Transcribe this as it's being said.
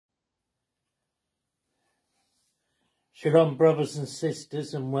Shalom, brothers and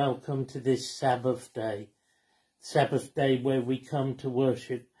sisters, and welcome to this Sabbath day where we come to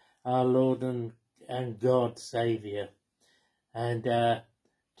worship our Lord and God Saviour. And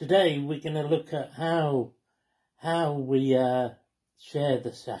today we're going to look at how we share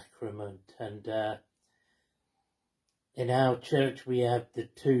the sacrament. And in our church we have the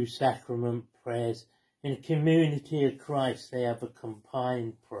two sacrament prayers. In the community of Christ they have a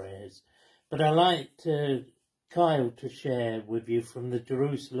combined prayers. But I like Kyle to share with you from the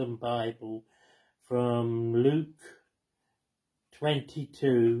Jerusalem Bible, from Luke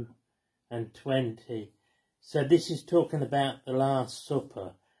 22 and 20. So this is talking about the Last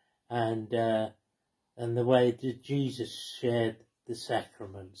Supper and the way that Jesus shared the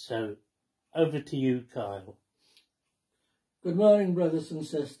sacrament. So over to you, Kyle. Good morning, brothers and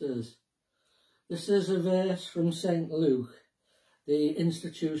sisters. This is a verse from St. Luke, the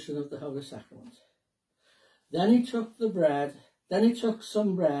institution of the Holy Sacrament. Then he took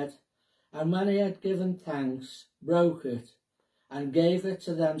some bread, and when he had given thanks, broke it, and gave it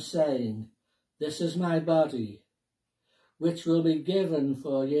to them, saying, "This is my body, which will be given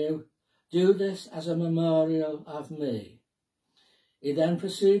for you. Do this as a memorial of me." He then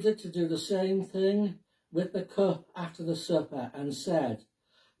proceeded to do the same thing with the cup after the supper, and said,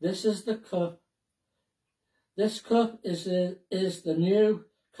 "This is the cup. This cup is the new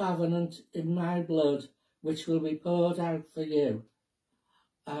covenant in my blood, which will be poured out for you."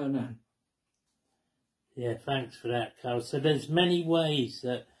 Amen. Yeah, thanks for that, Carl. So there's many ways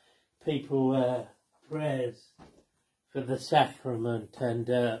that people prayers for the sacrament, and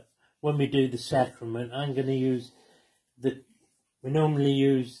when we do the sacrament, I'm going to use we normally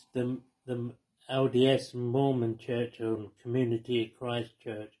use the LDS and Mormon Church or Community of Christ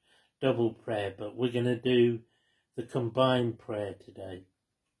Church double prayer, but we're going to do the combined prayer today.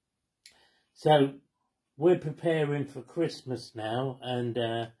 So we're preparing for Christmas now, and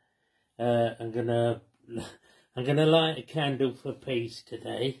I'm gonna light a candle for peace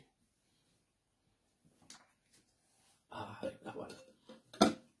today. I like that one.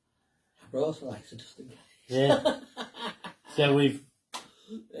 I also like it just in case. Yeah. So we've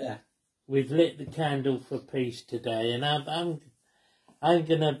lit the candle for peace today, and I'm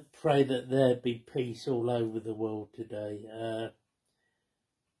gonna pray that there be peace all over the world today.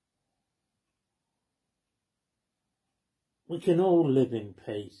 We can all live in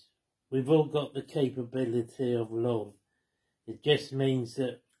peace. We've all got the capability of love. It just means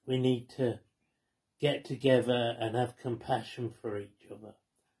that we need to get together and have compassion for each other.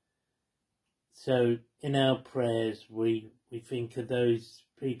 So in our prayers, we think of those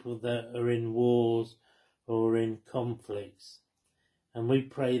people that are in wars or in conflicts. And we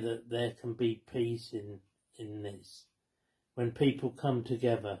pray that there can be peace in this. When people come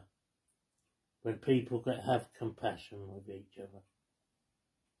together, when people have compassion with each other.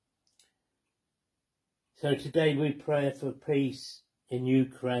 So today we pray for peace in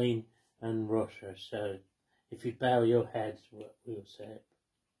Ukraine and Russia. So if you bow your heads, we'll say it.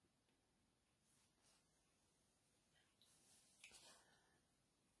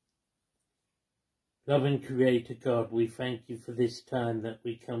 Loving Creator God, we thank you for this time that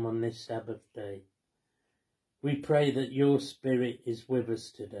we come on this Sabbath day. We pray that your Spirit is with us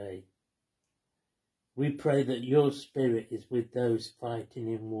today. We pray that your Spirit is with those fighting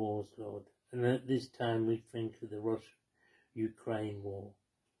in wars, Lord. And at this time we think of the Russia-Ukraine war.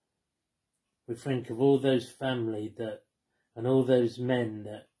 We think of all those families and all those men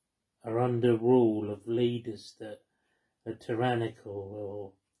that are under rule of leaders that are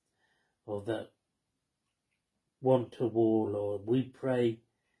tyrannical or that want a war, Lord. We pray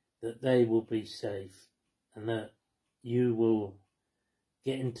that they will be safe and that you will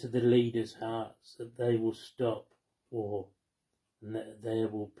get into the leaders' hearts, that they will stop war and that there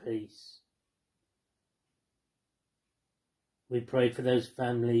will peace. We pray for those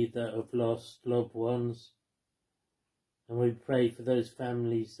families that have lost loved ones, and we pray for those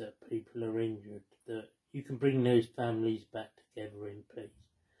families that people are injured, that you can bring those families back together in peace.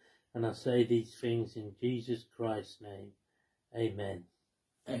 And I say these things in Jesus Christ's name. Amen.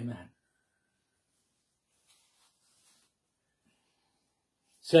 Amen.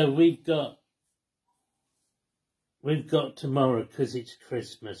 So we've got tomorrow, because it's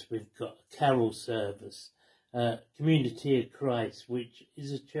Christmas, we've got a carol service, Community of Christ, which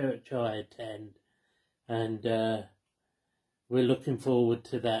is a church I attend, and we're looking forward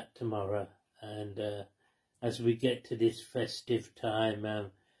to that tomorrow. And as we get to this festive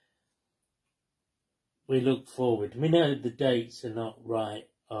time, we look forward. We know the dates are not right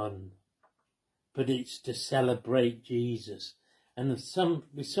on, but it's to celebrate Jesus And with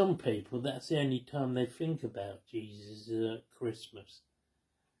some people, that's the only time they think about Jesus is at Christmas.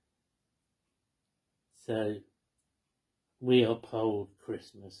 So we uphold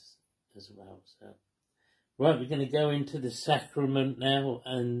Christmas as well. So, right, we're going to go into the sacrament now,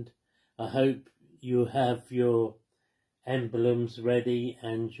 and I hope you have your emblems ready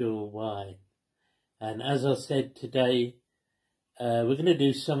and your wine. And as I said today, we're going to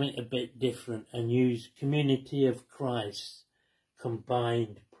do something a bit different and use Community of Christ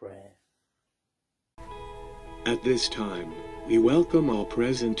combined prayer. At this time, we welcome all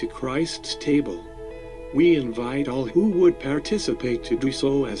present to Christ's table. We invite all who would participate to do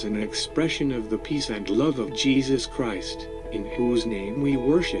so as an expression of the peace and love of Jesus Christ, in whose name we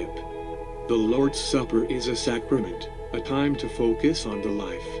worship. The Lord's Supper is a sacrament, a time to focus on the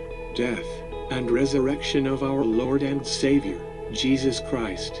life, death, and resurrection of our Lord and Savior, Jesus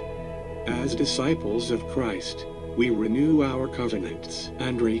Christ. As disciples of Christ, we renew our covenants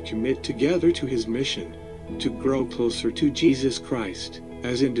and recommit together to His mission, to grow closer to Jesus Christ,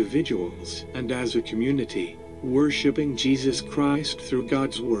 as individuals and as a community, worshiping Jesus Christ through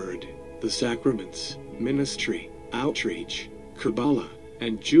God's Word, the sacraments, ministry, outreach, Kabbalah,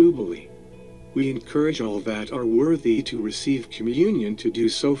 and Jubilee. We encourage all that are worthy to receive communion to do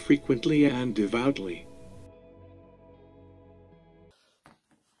so frequently and devoutly.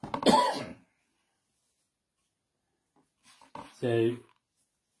 So,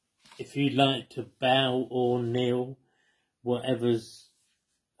 if you'd like to bow or kneel, whatever's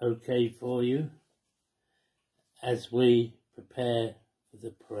okay for you, as we prepare for the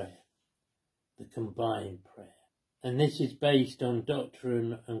prayer, the combined prayer. And this is based on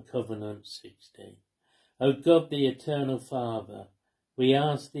Doctrine and Covenants 16. O God, the Eternal Father, we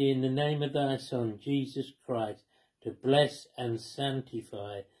ask Thee in the name of Thy Son, Jesus Christ, to bless and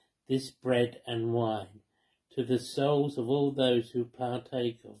sanctify this bread and wine to the souls of all those who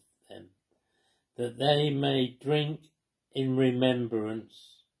partake of them, that they may drink in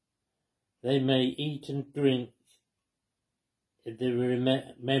remembrance, they may eat and drink in the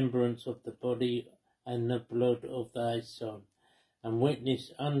remembrance of the body and the blood of Thy Son, and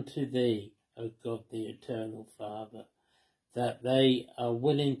witness unto Thee, O God the Eternal Father, that they are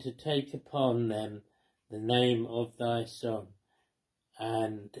willing to take upon them the name of Thy Son,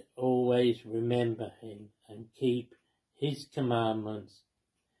 and always remember Him and keep His commandments,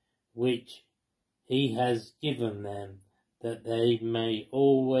 which He has given them, that they may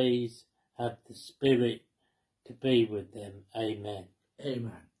always have the Spirit to be with them. Amen.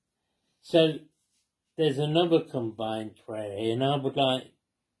 Amen. So, there's another combined prayer here, and I would like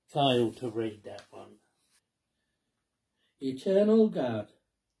Kyle to read that one. Eternal God,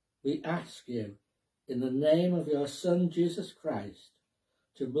 we ask You, in the name of Your Son Jesus Christ,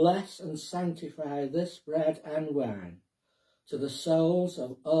 to bless and sanctify this bread and wine to the souls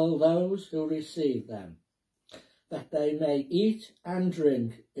of all those who receive them, that they may eat and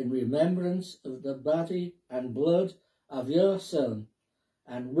drink in remembrance of the body and blood of Your Son,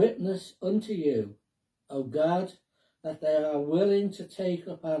 and witness unto You, O God, that they are willing to take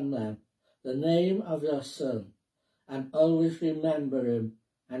upon them the name of Your Son, and always remember Him,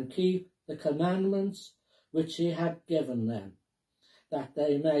 and keep the commandments which He had given them, that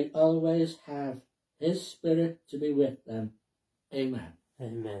they may always have His Spirit to be with them. Amen.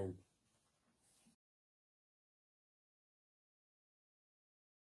 Amen.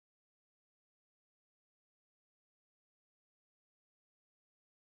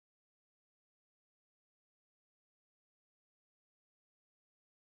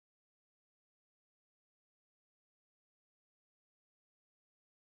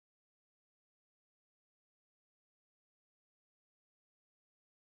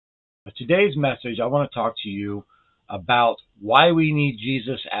 Today's message, I want to talk to you about why we need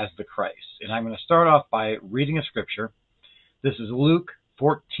Jesus as the Christ. And I'm going to start off by reading a scripture. This is Luke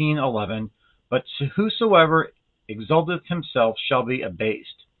 14:11. But whosoever exalteth himself shall be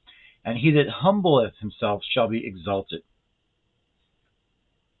abased, and he that humbleth himself shall be exalted.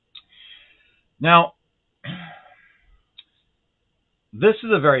 Now, this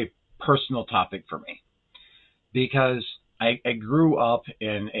is a very personal topic for me, because I grew up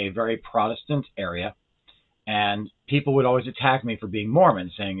in a very Protestant area, and people would always attack me for being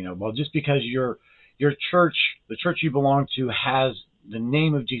Mormon, saying, well, just because your church, the church you belong to, has the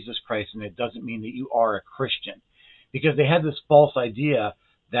name of Jesus Christ, and it doesn't mean that you are a Christian. Because they had this false idea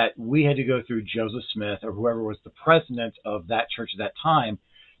that we had to go through Joseph Smith or whoever was the president of that church at that time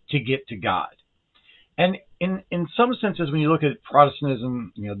to get to God. And in some senses, when you look at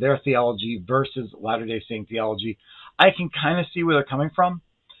Protestantism, their theology versus Latter-day Saint theology, I can kind of see where they're coming from.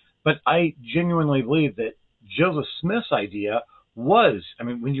 But I genuinely believe that Joseph Smith's idea was, I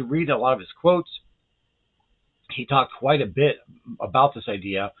mean, when you read a lot of his quotes, he talked quite a bit about this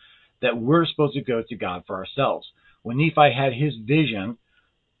idea that we're supposed to go to God for ourselves. When Nephi had his vision,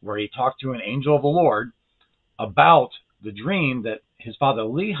 where he talked to an angel of the Lord about the dream that his father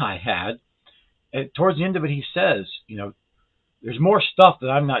Lehi had, and towards the end of it, he says, there's more stuff that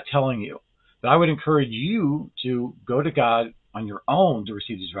I'm not telling you, but I would encourage you to go to God on your own to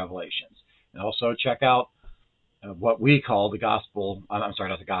receive these revelations. And also check out what we call the gospel, I'm sorry,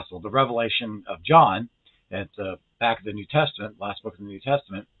 not the gospel, the Revelation of John at the back of the New Testament, last book of the New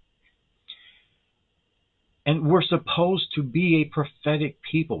Testament. And we're supposed to be a prophetic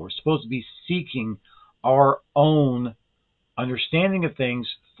people. We're supposed to be seeking our own understanding of things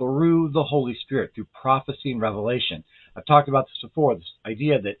through the Holy Spirit, through prophecy and revelation. I've talked about this before, this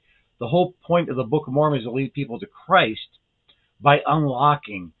idea that the whole point of the Book of Mormon is to lead people to Christ by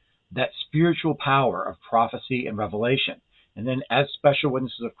unlocking that spiritual power of prophecy and revelation. And then as special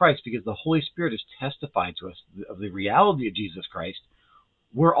witnesses of Christ, because the Holy Spirit has testified to us of the reality of Jesus Christ,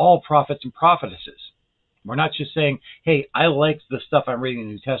 we're all prophets and prophetesses. We're not just saying, hey, I like the stuff I'm reading in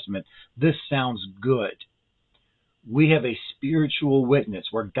the New Testament. This sounds good. We have a spiritual witness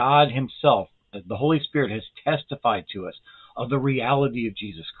where God himself, the Holy Spirit, has testified to us of the reality of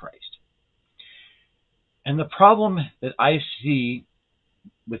Jesus Christ. And the problem that I see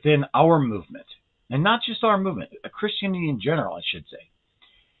within our movement, and not just our movement, Christianity in general, I should say,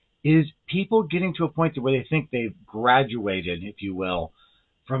 is people getting to a point where they think they've graduated, if you will,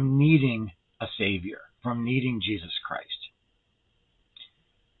 from needing a Savior, from needing Jesus Christ.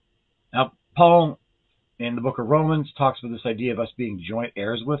 Now, Paul, in the book of Romans, talks about this idea of us being joint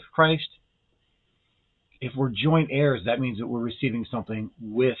heirs with Christ. If we're joint heirs, that means that we're receiving something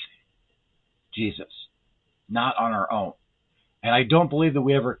with Jesus, not on our own. And I don't believe that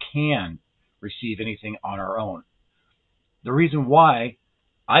we ever can receive anything on our own. The reason why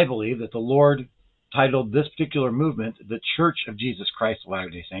I believe that the Lord titled this particular movement the Church of Jesus Christ of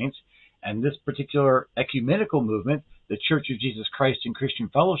Latter-day Saints, and this particular ecumenical movement, the Church of Jesus Christ in Christian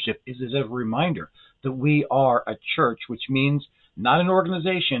Fellowship, is as a reminder that we are a church, which means not an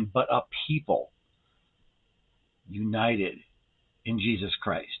organization, but a people united in Jesus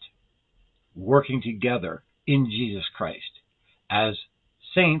Christ, working together in Jesus Christ as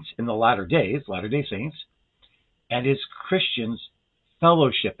saints in the latter days, Latter-day Saints, and as Christians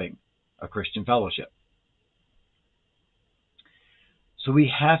fellowshipping a Christian fellowship. So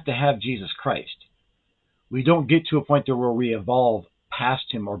we have to have Jesus Christ. We don't get to a point where we evolve past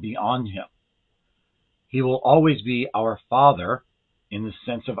him or beyond him. He will always be our Father in the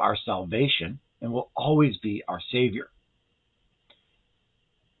sense of our salvation, and will always be our Savior.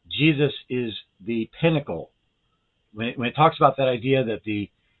 Jesus is the pinnacle. When it talks about that idea that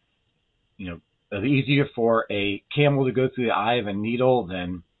easier for a camel to go through the eye of a needle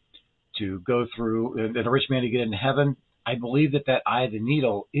than to go through, than a rich man to get into heaven, I believe that eye of the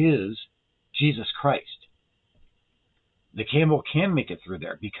needle is Jesus Christ. The camel can make it through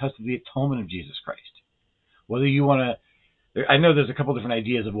there because of the atonement of Jesus Christ. Whether you want to, I know there's a couple different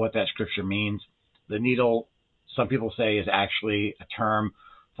ideas of what that scripture means. The needle, some people say, is actually a term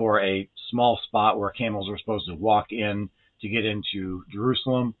for a small spot where camels were supposed to walk in to get into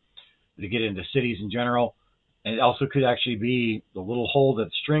Jerusalem, to get into cities in general. And it also could actually be the little hole that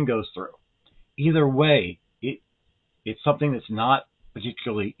the string goes through. Either way, it's something that's not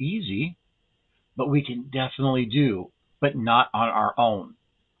particularly easy, but we can definitely do, but not on our own.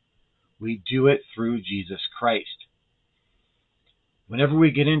 We do it through Jesus Christ. Whenever we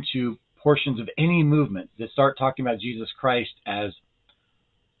get into portions of any movement that start talking about Jesus Christ as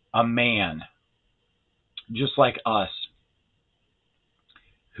a man, just like us,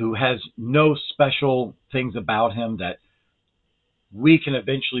 who has no special things about him that we can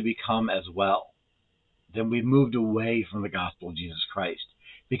eventually become as well, then we moved away from the gospel of Jesus Christ.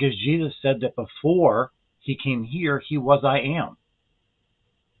 Because Jesus said that before he came here, he was I am.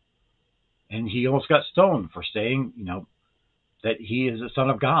 And he almost got stoned for saying, that he is the Son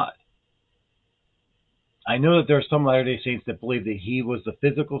of God. I know that there are some Latter-day Saints that believe that he was the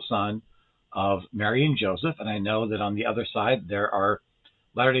physical son of Mary and Joseph, and I know that on the other side there are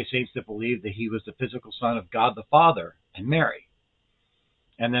Latter-day Saints that believe that he was the physical son of God the Father and Mary.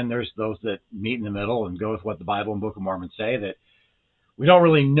 And then there's those that meet in the middle and go with what the Bible and Book of Mormon say, that we don't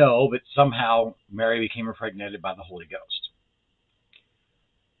really know, but somehow Mary became impregnated by the Holy Ghost.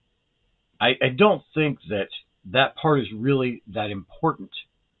 I don't think that part is really that important.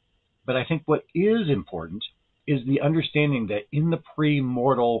 But I think what is important is the understanding that in the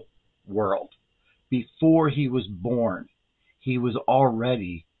pre-mortal world, before he was born, he was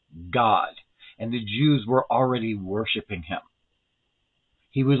already God. And the Jews were already worshiping him.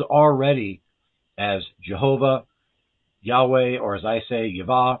 He was already, as Jehovah, Yahweh, or as I say,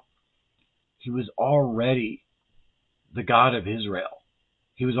 Yahweh, he was already the God of Israel.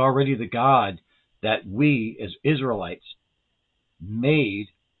 He was already the God that we as Israelites made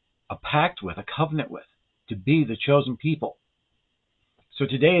a pact with, a covenant with, to be the chosen people. So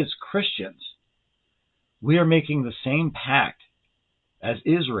today as Christians, we are making the same pact as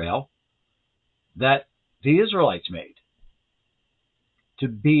Israel that the Israelites made, to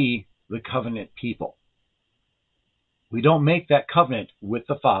be the covenant people. We don't make that covenant with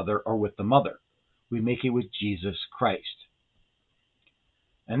the father or with the mother. We make it with Jesus Christ.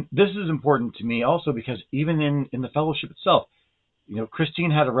 And this is important to me also because even in the fellowship itself, you know,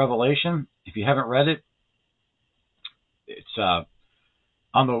 Christine had a revelation. If you haven't read it, it's at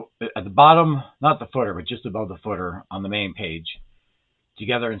the bottom, not the footer, but just above the footer on the main page,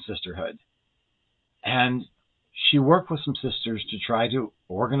 Together in Sisterhood. And she worked with some sisters to try to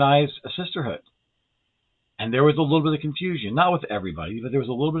organize a sisterhood. And there was a little bit of confusion, not with everybody, but there was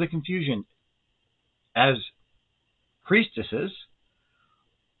a little bit of confusion. As priestesses,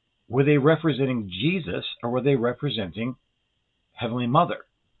 were they representing Jesus or were they representing Heavenly Mother?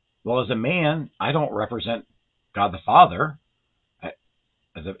 Well, as a man, I don't represent God the Father.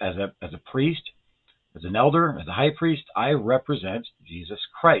 As a priest, as an elder, as a high priest, I represent Jesus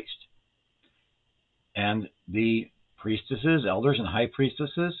Christ. And the priestesses, elders, and high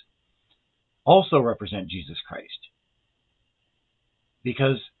priestesses also represent Jesus Christ,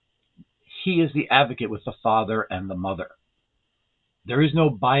 because he is the advocate with the Father and the Mother. There is no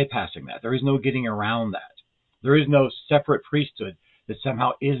bypassing that. There is no getting around that. There is no separate priesthood that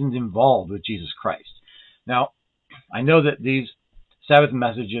somehow isn't involved with Jesus Christ. Now, I know that these Sabbath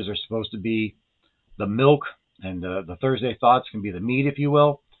messages are supposed to be the milk, and the Thursday thoughts can be the meat, if you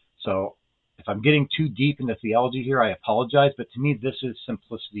will. So if I'm getting too deep into theology here, I apologize, but to me, this is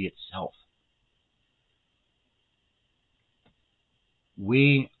simplicity itself.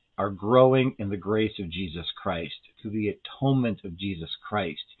 We are growing in the grace of Jesus Christ, through the atonement of Jesus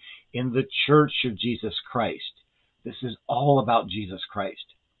Christ, in the church of Jesus Christ. This is all about Jesus Christ.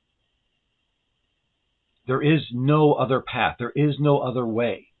 There is no other path. There is no other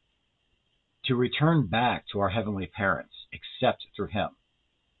way to return back to our heavenly parents except through him.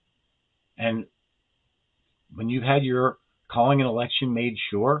 And when you've had your calling and election made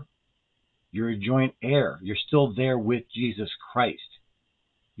sure, you're a joint heir. You're still there with Jesus Christ.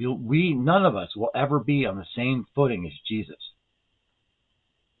 None of us will ever be on the same footing as Jesus.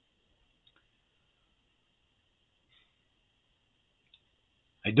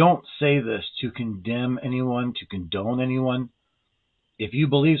 I don't say this to condemn anyone, to condone anyone. If you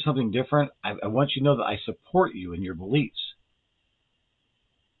believe something different, I want you to know that I support you in your beliefs.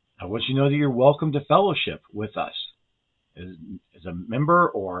 I want you to know that you're welcome to fellowship with us as a member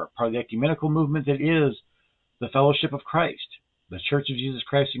or part of the ecumenical movement that is the Fellowship of Christ, the Church of Jesus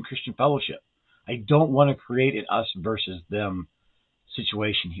Christ in Christian Fellowship. I don't want to create an us versus them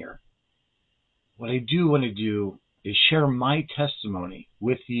situation here. What I do want to do is share my testimony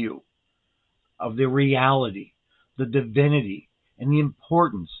with you of the reality, the divinity, and the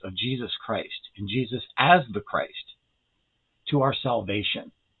importance of Jesus Christ and Jesus as the Christ to our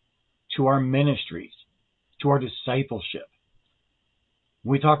salvation, to our ministries, to our discipleship.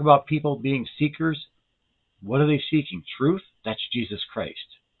 When we talk about people being seekers, what are they seeking? Truth? That's Jesus Christ.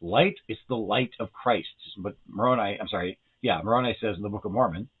 Light? It's the light of Christ. But Moroni says in the Book of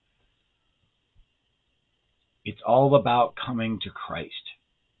Mormon, it's all about coming to Christ.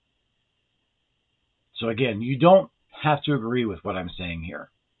 So again, you don't have to agree with what I'm saying here,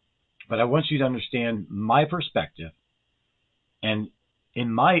 but I want you to understand my perspective and,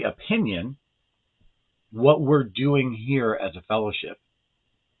 in my opinion, what we're doing here as a fellowship,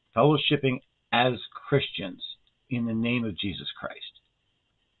 fellowshipping as Christians in the name of Jesus Christ.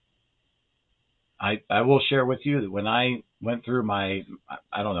 I will share with you that when I went through my,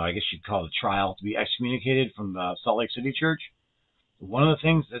 I don't know, I guess you'd call it a trial to be excommunicated from the Salt Lake City Church, one of the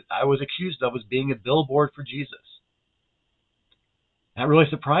things that I was accused of was being a billboard for Jesus. That really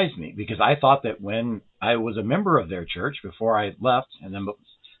surprised me, because I thought that when I was a member of their church before I left, and then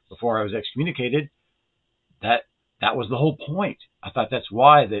before I was excommunicated, that was the whole point. I thought that's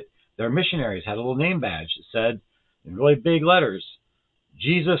why that their missionaries had a little name badge that said in really big letters,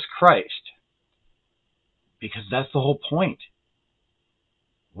 Jesus Christ, because that's the whole point.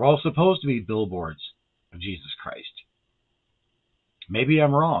 We're all supposed to be billboards of Jesus Christ. Maybe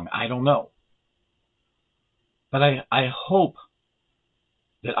I'm wrong. I don't know. But I hope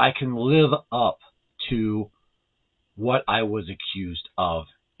that I can live up to what I was accused of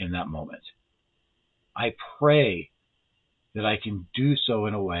in that moment. I pray that I can do so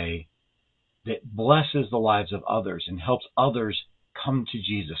in a way that blesses the lives of others and helps others come to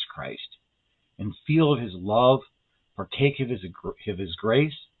Jesus Christ and feel of his love, partake of his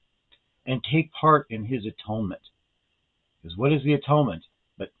grace, and take part in his atonement. Because what is the atonement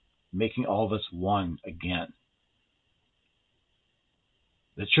but making all of us one again?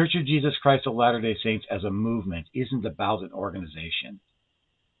 The Church of Jesus Christ of Latter-day Saints as a movement isn't about an organization.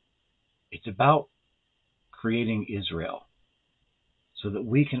 It's about creating Israel so that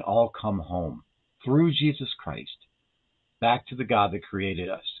we can all come home through Jesus Christ back to the God that created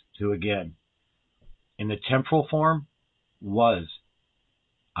us, who again, in the temporal form, was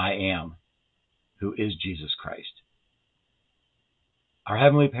I am, who is Jesus Christ. Our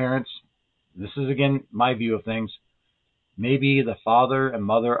heavenly parents, this is again my view of things, may be the father and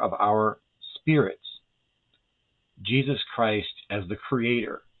mother of our spirits. Jesus Christ, as the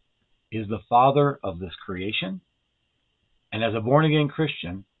creator, is the father of this creation, and as a born-again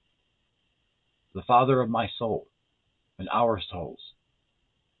Christian, the father of my soul and our souls.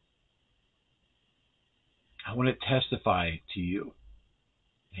 I want to testify to you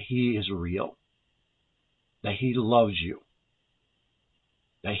that he is real, that he loves you,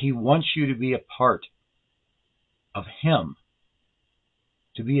 that he wants you to be a part of him,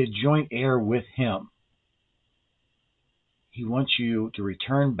 to be a joint heir with him. He wants you to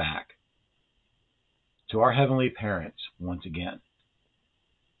return back to our heavenly parents once again.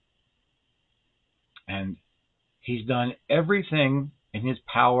 And he's done everything in his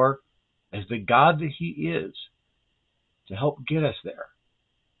power as the God that he is to help get us there.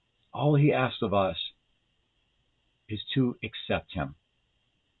 All he asks of us is to accept him,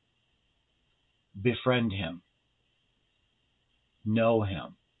 befriend him, know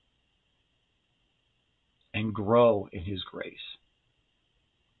him, and grow in his grace,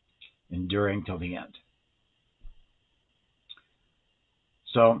 enduring till the end.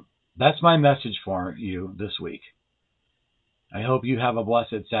 So that's my message for you this week. I hope you have a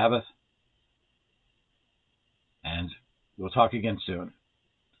blessed Sabbath, and we'll talk again soon.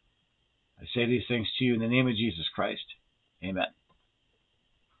 I say these things to you in the name of Jesus Christ. Amen.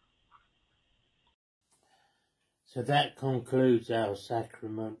 So that concludes our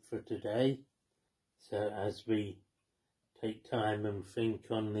sacrament for today. So as we take time and think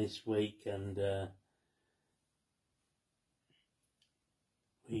on this week, and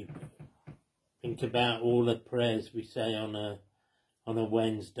we think about all the prayers we say on a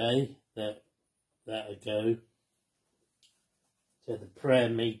Wednesday that go. So the prayer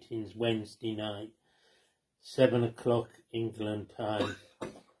meeting's Wednesday night, 7 o'clock England time,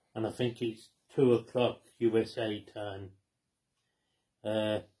 and I think it's 2 o'clock USA time.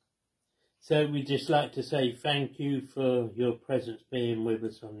 So we'd just like to say thank you for your presence being with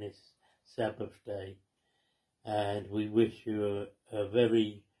us on this Sabbath day. And we wish you a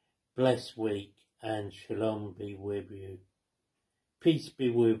very blessed week, and shalom be with you. Peace be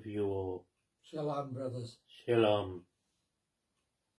with you all. Shalom, brothers. Shalom.